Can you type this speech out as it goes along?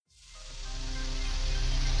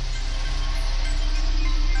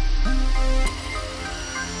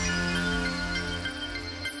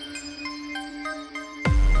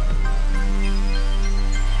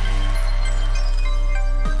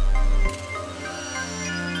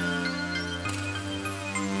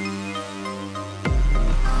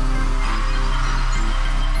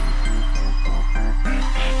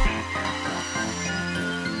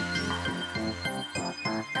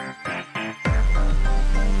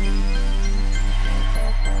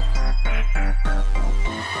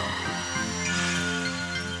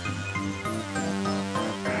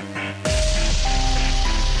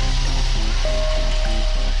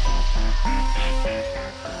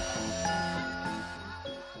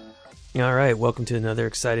Alright, welcome to another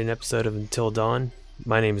exciting episode of Until Dawn.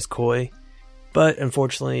 My name is Coy, but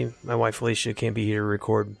unfortunately, my wife Alicia can't be here to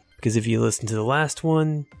record, because if you listen to the last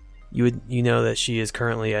one, you know that she is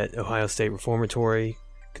currently at Ohio State Reformatory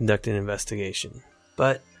conducting an investigation.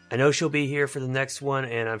 But I know she'll be here for the next one,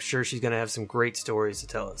 and I'm sure she's going to have some great stories to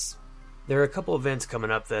tell us. There are a couple events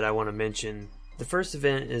coming up that I want to mention. The first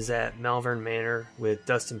event is at Malvern Manor with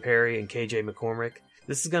Dustin Perry and KJ McCormick.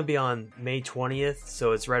 This is going to be on May 20th,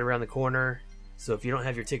 so it's right around the corner. So if you don't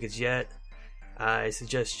have your tickets yet, I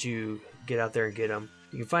suggest you get out there and get them.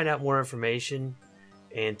 You can find out more information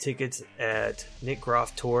and tickets at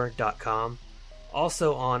nickgrofftour.com.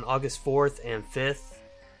 Also on August 4th and 5th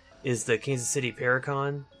is the Kansas City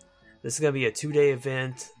Paracon. This is going to be a 2-day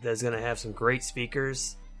event that's going to have some great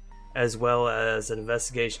speakers, as well as an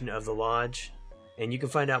investigation of the lodge. And you can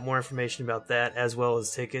find out more information about that, as well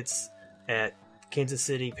as tickets, at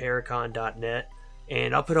kansascityparacon.net,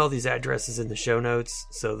 and I'll put all these addresses in the show notes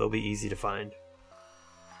so they'll be easy to find.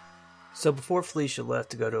 So before Felicia left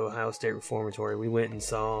to go to Ohio State Reformatory, we went and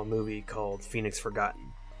saw a movie called Phoenix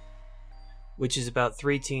Forgotten, which is about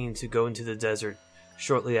 3 teens who go into the desert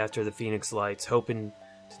shortly after the Phoenix Lights, hoping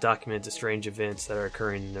to document the strange events that are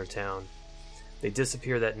occurring in their town. They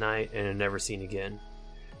disappear that night and are never seen again.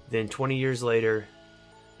 Then 20 years later,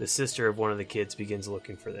 the sister of one of the kids begins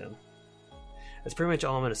looking for them. That's pretty much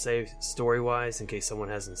all I'm going to say story-wise, in case someone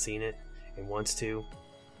hasn't seen it and wants to.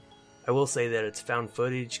 I will say that it's found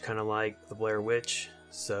footage, kind of like The Blair Witch,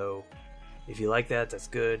 so if you like that, that's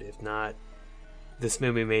good. If not, this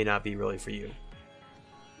movie may not be really for you.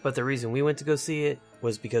 But the reason we went to go see it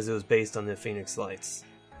was because it was based on the Phoenix Lights.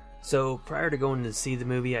 So prior to going to see the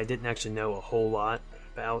movie, I didn't actually know a whole lot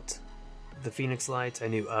about the Phoenix Lights. I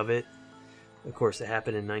knew of it. Of course, it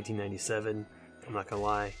happened in 1997. I'm not going to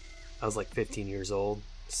lie. I was like 15 years old,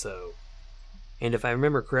 so... And if I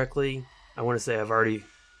remember correctly, I want to say I've already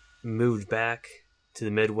moved back to the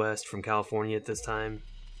Midwest from California at this time,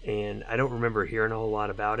 and I don't remember hearing a whole lot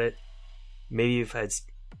about it. Maybe if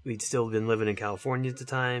we'd still been living in California at the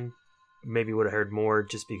time, maybe would have heard more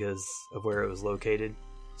just because of where it was located.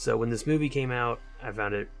 So when this movie came out, I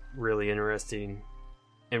found it really interesting,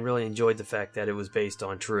 and really enjoyed the fact that it was based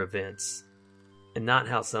on true events. And not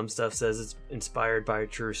how some stuff says it's inspired by a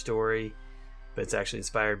true story, but it's actually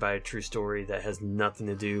inspired by a true story that has nothing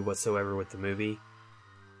to do whatsoever with the movie.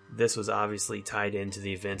 This was obviously tied into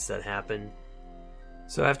the events that happened.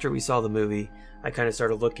 So after we saw the movie, I kind of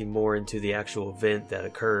started looking more into the actual event that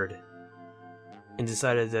occurred, and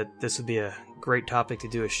decided that this would be a great topic to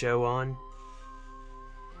do a show on.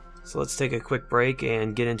 So let's take a quick break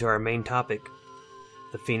and get into our main topic,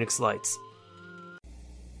 the Phoenix Lights.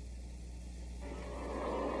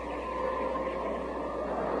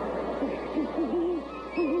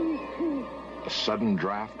 A sudden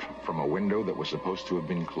draft from a window that was supposed to have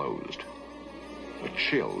been closed. A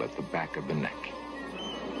chill at the back of the neck.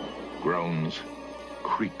 Groans,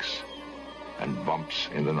 creaks, and bumps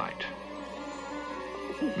in the night.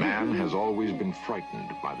 Man has always been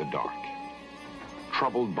frightened by the dark.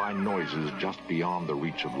 Troubled by noises just beyond the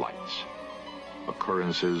reach of lights.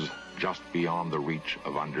 Occurrences just beyond the reach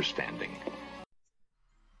of understanding.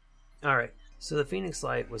 Alright. So the Phoenix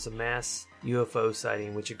Light was a mass UFO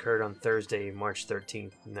sighting which occurred on Thursday, March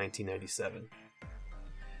 13th, 1997.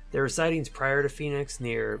 There were sightings prior to Phoenix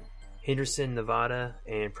near Henderson, Nevada,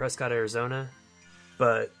 and Prescott, Arizona,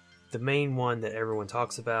 but the main one that everyone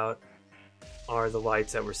talks about are the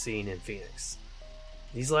lights that were seen in Phoenix.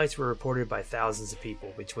 These lights were reported by thousands of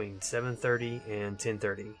people between 7:30 and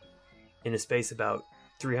 10:30 in a space about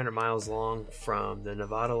 300 miles long from the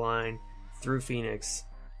Nevada line through Phoenix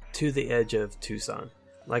to the edge of Tucson.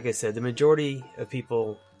 Like I said, the majority of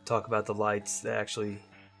people talk about the lights that actually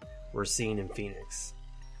were seen in Phoenix.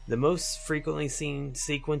 The most frequently seen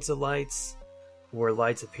sequence of lights were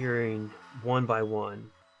lights appearing one by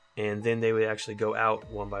one, and then they would actually go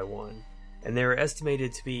out one by one. And they were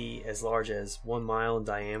estimated to be as large as 1 mile in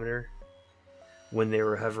diameter when they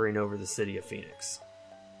were hovering over the city of Phoenix.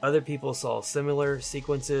 Other people saw similar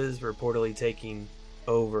sequences, reportedly taking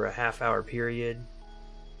over a half-hour period,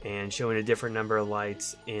 and showing a different number of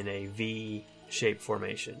lights in a V-shaped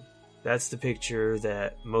formation. That's the picture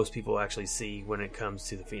that most people actually see when it comes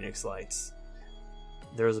to the Phoenix Lights.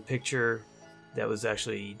 There was a picture that was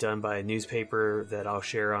actually done by a newspaper that I'll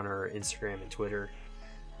share on our Instagram and Twitter,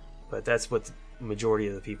 but that's what the majority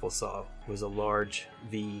of the people saw, was a large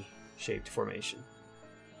V-shaped formation.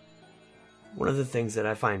 One of the things that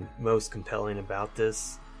I find most compelling about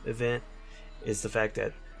this event is the fact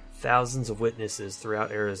that thousands of witnesses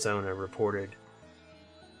throughout Arizona reported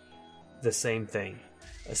the same thing.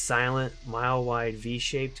 A silent, mile-wide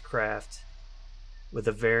V-shaped craft with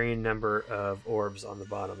a varying number of orbs on the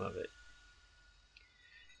bottom of it.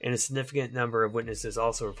 And a significant number of witnesses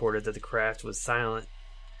also reported that the craft was silent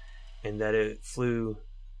and that it flew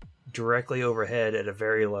directly overhead at a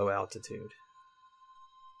very low altitude.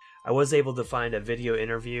 I was able to find a video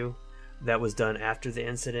interview that was done after the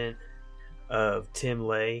incident of Tim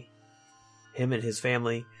Lay. Him and his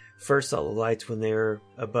family first saw the lights when they were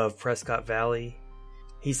above Prescott Valley.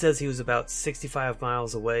 He says he was about 65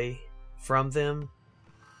 miles away from them.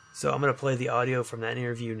 So I'm going to play the audio from that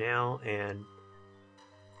interview now, and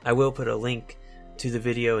I will put a link to the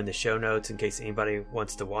video in the show notes in case anybody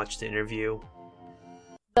wants to watch the interview.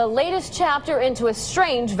 The latest chapter into a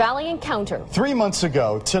strange valley encounter. 3 months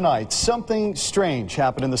ago, tonight, something strange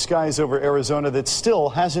happened in the skies over Arizona that still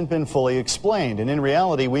hasn't been fully explained. And in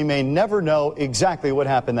reality, we may never know exactly what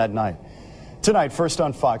happened that night. Tonight, first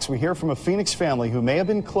on Fox, we hear from a Phoenix family who may have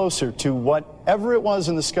been closer to whatever it was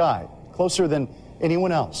in the sky, closer than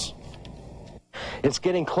anyone else. It's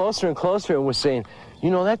getting closer and closer, and we're saying, you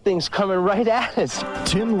know, that thing's coming right at us.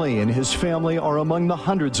 Tim Lee and his family are among the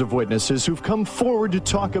hundreds of witnesses who've come forward to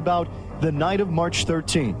talk about the night of March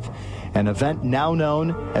 13th, an event now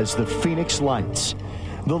known as the Phoenix Lights.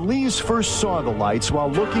 The Lees first saw the lights while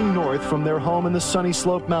looking north from their home in the Sunny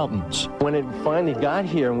Slope Mountains. When it finally got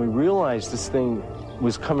here and we realized this thing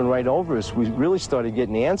was coming right over us, we really started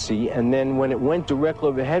getting antsy, and then when it went directly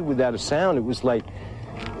overhead without a sound, it was like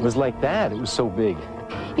that. It was so big.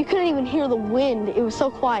 You couldn't even hear the wind. It was so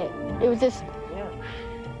quiet. It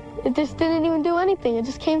just didn't even do anything. It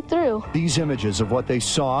just came through. These images of what they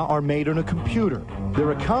saw are made on a computer.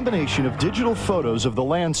 They're a combination of digital photos of the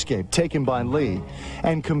landscape taken by Lee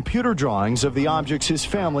and computer drawings of the objects his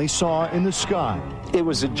family saw in the sky. It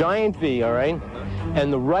was a giant V, all right?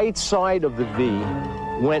 And the right side of the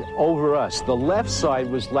V went over us. The left side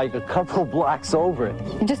was like a couple blocks over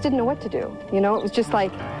it. You just didn't know what to do. You know, it was just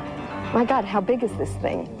like, my God, how big is this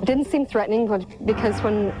thing? It didn't seem threatening because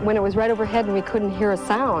when it was right overhead and we couldn't hear a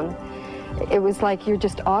sound, it was like you're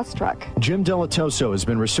just awestruck. Jim Delatoso has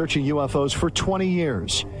been researching UFOs for 20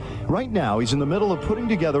 years. Right now, he's in the middle of putting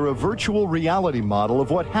together a virtual reality model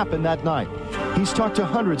of what happened that night. He's talked to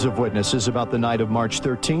hundreds of witnesses about the night of March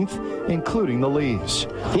 13th, including the Lees.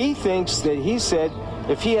 He thinks that he said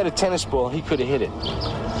if he had a tennis ball, he could have hit it.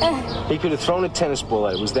 He could have thrown a tennis ball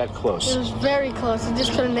at it. It was that close. It was very close. He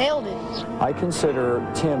just could have nailed it. I consider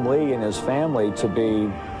Tim Lee and his family to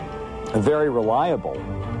be very reliable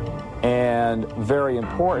and very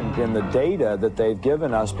important in the data that they've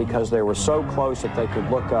given us because they were so close that they could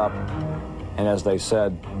look up and, as they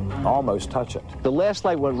said, almost touch it. The last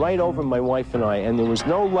light went right over my wife and I, and there was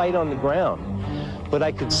no light on the ground. But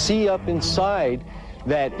I could see up inside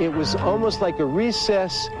that it was almost like a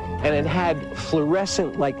recess, and it had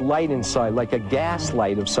fluorescent like light inside, like a gas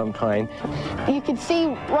light of some kind. You could see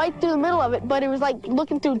right through the middle of it, but it was like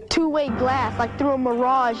looking through two-way glass, like through a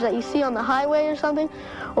mirage that you see on the highway or something,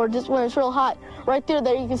 or just when it's real hot. Right there,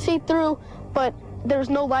 you can see through, but there's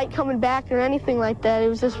no light coming back or anything like that. It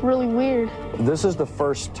was just really weird. This is the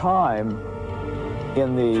first time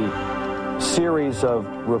in the series of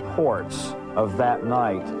reports of that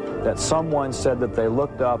night that someone said that they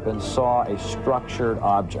looked up and saw a structured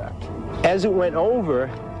object. As it went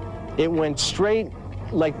over, it went straight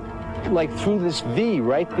like through this V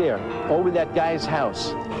right there, over that guy's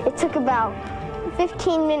house. It took about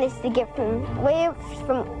 15 minutes to get from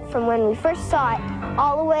when we first saw it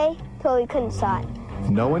all the way till we couldn't saw it.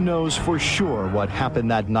 No one knows for sure what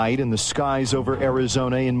happened that night in the skies over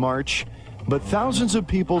Arizona in March, but thousands of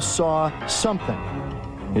people saw something.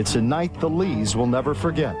 It's a night the Lees will never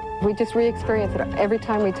forget. We just re-experience it every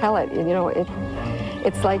time we tell it. You know,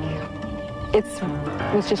 it's like it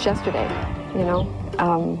was just yesterday. You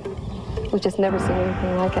know, we've just never seen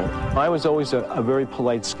anything like it. I was always a very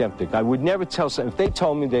polite skeptic. I would never tell someone, if they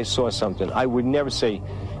told me they saw something, I would never say,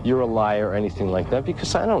 you're a liar or anything like that,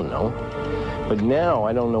 because I don't know. But now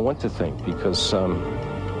I don't know what to think, because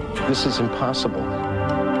this is impossible.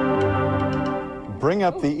 Bring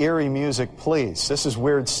up the eerie music, please. This is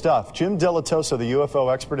weird stuff. Jim Delatoso, the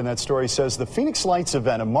UFO expert in that story, says the Phoenix Lights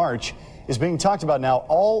event in March is being talked about now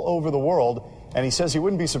all over the world, and he says he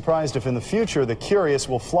wouldn't be surprised if in the future the curious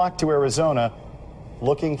will flock to Arizona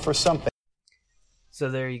looking for something.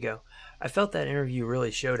 So there you go. I felt that interview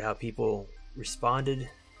really showed how people responded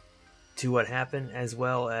to what happened as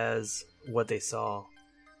well as what they saw,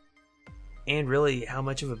 and really how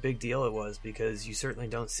much of a big deal it was, because you certainly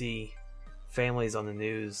don't see families on the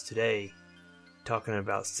news today talking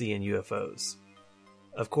about seeing UFOs.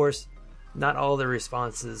 Of course, not all the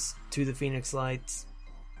responses to the Phoenix Lights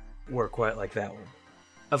work quite like that one.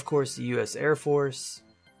 Of course, the U.S. Air Force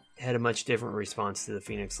had a much different response to the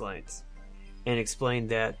Phoenix Lights and explained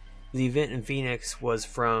that the event in Phoenix was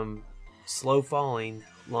from slow-falling,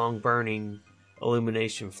 long-burning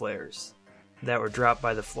illumination flares that were dropped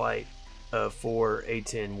by the flight of 4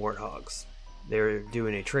 A-10 Warthogs. They were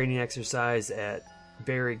doing a training exercise at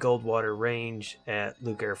Barry Goldwater Range at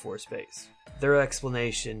Luke Air Force Base. Their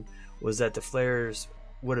explanation was that the flares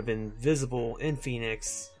would have been visible in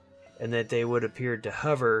Phoenix and that they would appear to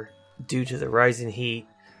hover due to the rising heat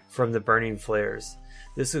from the burning flares.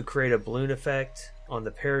 This would create a balloon effect on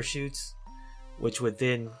the parachutes, which would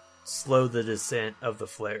then slow the descent of the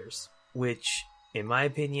flares, which, in my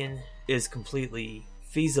opinion, is completely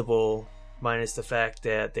feasible, minus the fact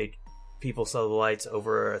that people saw the lights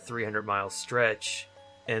over a 300-mile stretch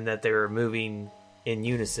and that they were moving in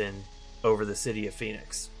unison over the city of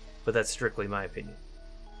Phoenix. But that's strictly my opinion.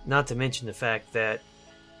 Not to mention the fact that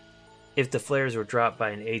if the flares were dropped by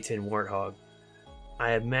an A-10 Warthog,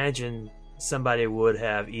 I imagine somebody would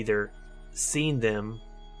have either seen them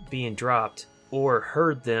being dropped or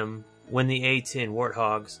heard them when the A-10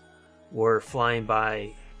 Warthogs were flying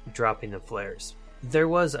by dropping the flares. There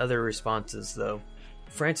was other responses though.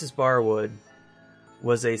 Frances Barwood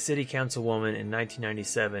was a city councilwoman in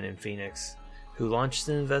 1997 in Phoenix who launched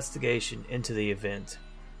an investigation into the event.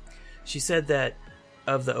 She said that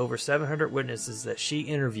of the over 700 witnesses that she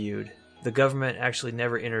interviewed, the government actually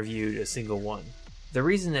never interviewed a single one. The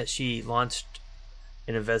reason that she launched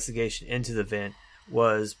an investigation into the event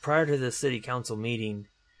was prior to the city council meeting,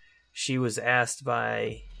 she was asked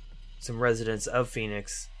by some residents of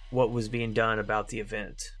Phoenix what was being done about the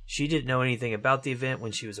event. She didn't know anything about the event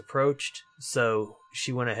when she was approached, so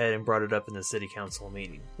she went ahead and brought it up in the city council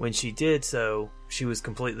meeting. When she did so, she was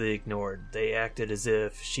completely ignored. They acted as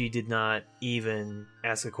if she did not even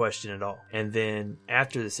ask a question at all. And then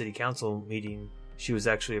after the city council meeting, she was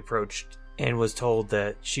actually approached and was told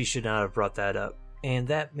that she should not have brought that up. And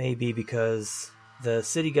that may be because the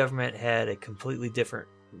city government had a completely different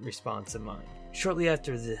response in mind. Shortly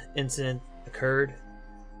after the incident occurred,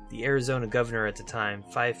 the Arizona governor at the time,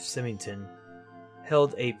 Fife Symington,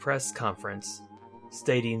 held a press conference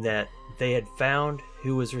stating that they had found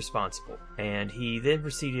who was responsible. And he then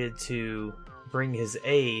proceeded to bring his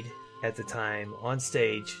aide at the time on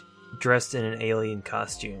stage dressed in an alien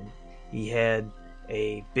costume. He had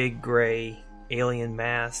a big gray alien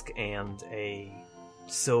mask and a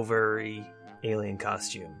silvery alien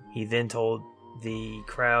costume. He then told the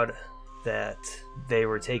crowd that they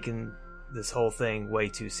were taking this whole thing way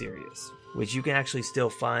too serious, which you can actually still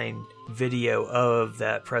find video of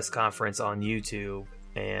that press conference on YouTube,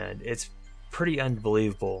 and it's pretty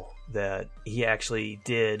unbelievable that he actually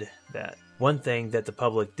did that. One thing that the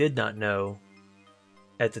public did not know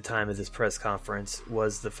at the time of this press conference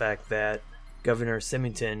was the fact that Governor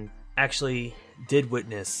Symington actually did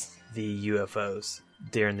witness the UFOs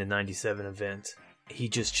during the 97 event. He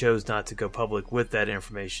just chose not to go public with that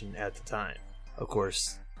information at the time. Of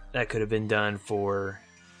course, that could have been done for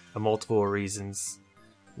multiple reasons.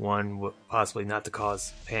 One, possibly not to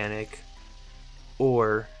cause panic,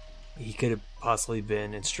 or he could have possibly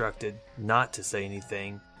been instructed not to say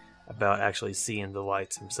anything about actually seeing the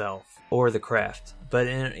lights himself or the craft. But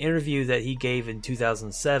in an interview that he gave in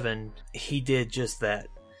 2007, he did just that,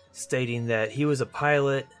 stating that he was a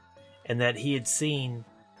pilot and that he had seen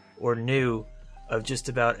or knew of just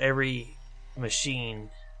about every machine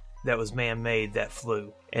that was man-made that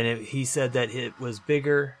flew. And he said that it was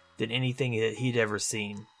bigger than anything that he'd ever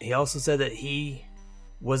seen. He also said that he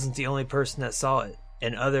wasn't the only person that saw it,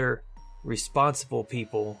 and other responsible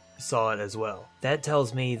people saw it as well. That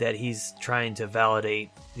tells me that he's trying to validate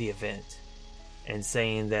the event and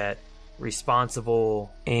saying that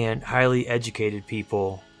responsible and highly educated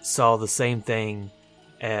people saw the same thing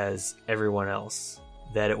as everyone else.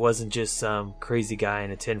 That it wasn't just some crazy guy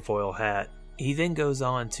in a tinfoil hat. He then goes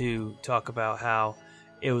on to talk about how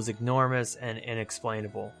it was enormous and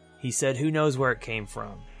inexplainable. He said, "Who knows where it came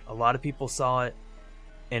from? A lot of people saw it,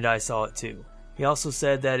 and I saw it too." He also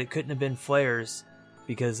said that it couldn't have been flares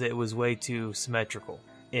because it was way too symmetrical.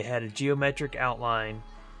 It had a geometric outline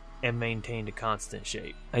and maintained a constant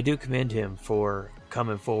shape. I do commend him for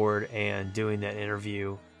coming forward and doing that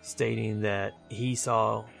interview, stating that he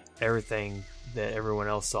saw everything that everyone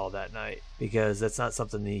else saw that night, because that's not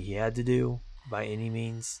something that he had to do by any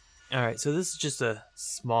means. Alright, so this is just a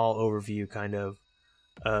small overview kind of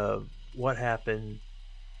what happened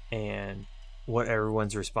and what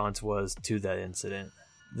everyone's response was to that incident.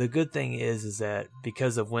 The good thing is that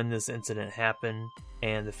because of when this incident happened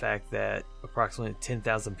and the fact that approximately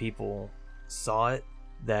 10,000 people saw it,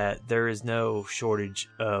 that there is no shortage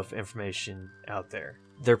of information out there.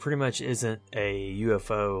 There pretty much isn't a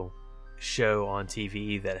UFO show on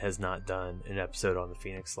TV that has not done an episode on the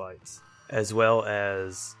Phoenix Lights, as well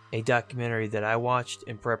as a documentary that I watched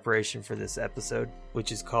in preparation for this episode,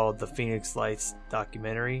 which is called The Phoenix Lights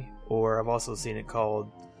Documentary, or I've also seen it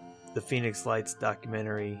called The Phoenix Lights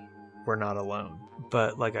Documentary, We're Not Alone.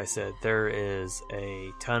 But like I said, there is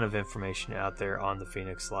a ton of information out there on the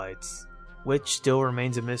Phoenix Lights, which still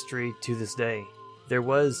remains a mystery to this day. There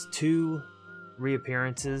was 2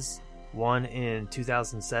 reappearances, one in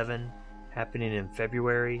 2007 happening in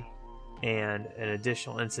February, and an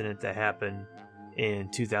additional incident that happened in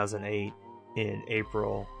 2008 in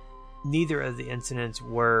April. Neither of the incidents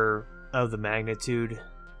were of the magnitude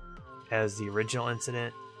as the original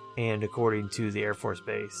incident, and according to the Air Force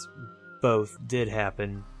Base, both did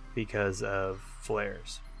happen because of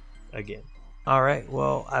flares again. Alright,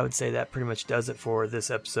 well, I would say that pretty much does it for this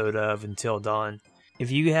episode of Until Dawn.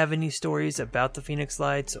 If you have any stories about the Phoenix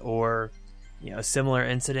Lights or a similar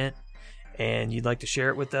incident and you'd like to share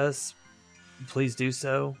it with us, please do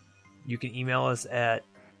so. You can email us at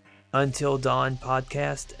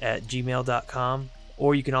untildawnpodcast@gmail.com,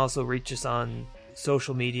 or you can also reach us on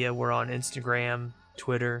social media. We're on Instagram,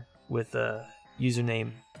 Twitter, with a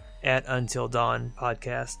username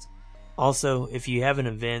 @untildawnpodcast. Also, if you have an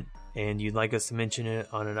event and you'd like us to mention it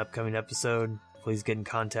on an upcoming episode, please get in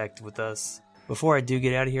contact with us. Before I do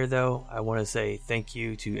get out of here, though, I want to say thank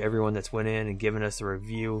you to everyone that's went in and given us a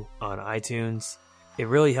review on iTunes. It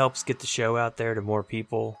really helps get the show out there to more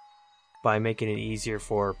people by making it easier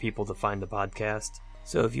for people to find the podcast.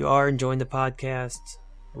 So if you are enjoying the podcast,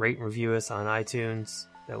 rate and review us on iTunes.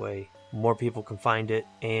 That way more people can find it.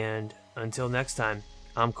 And until next time,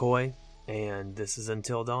 I'm Coy, and this is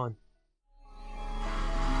Until Dawn.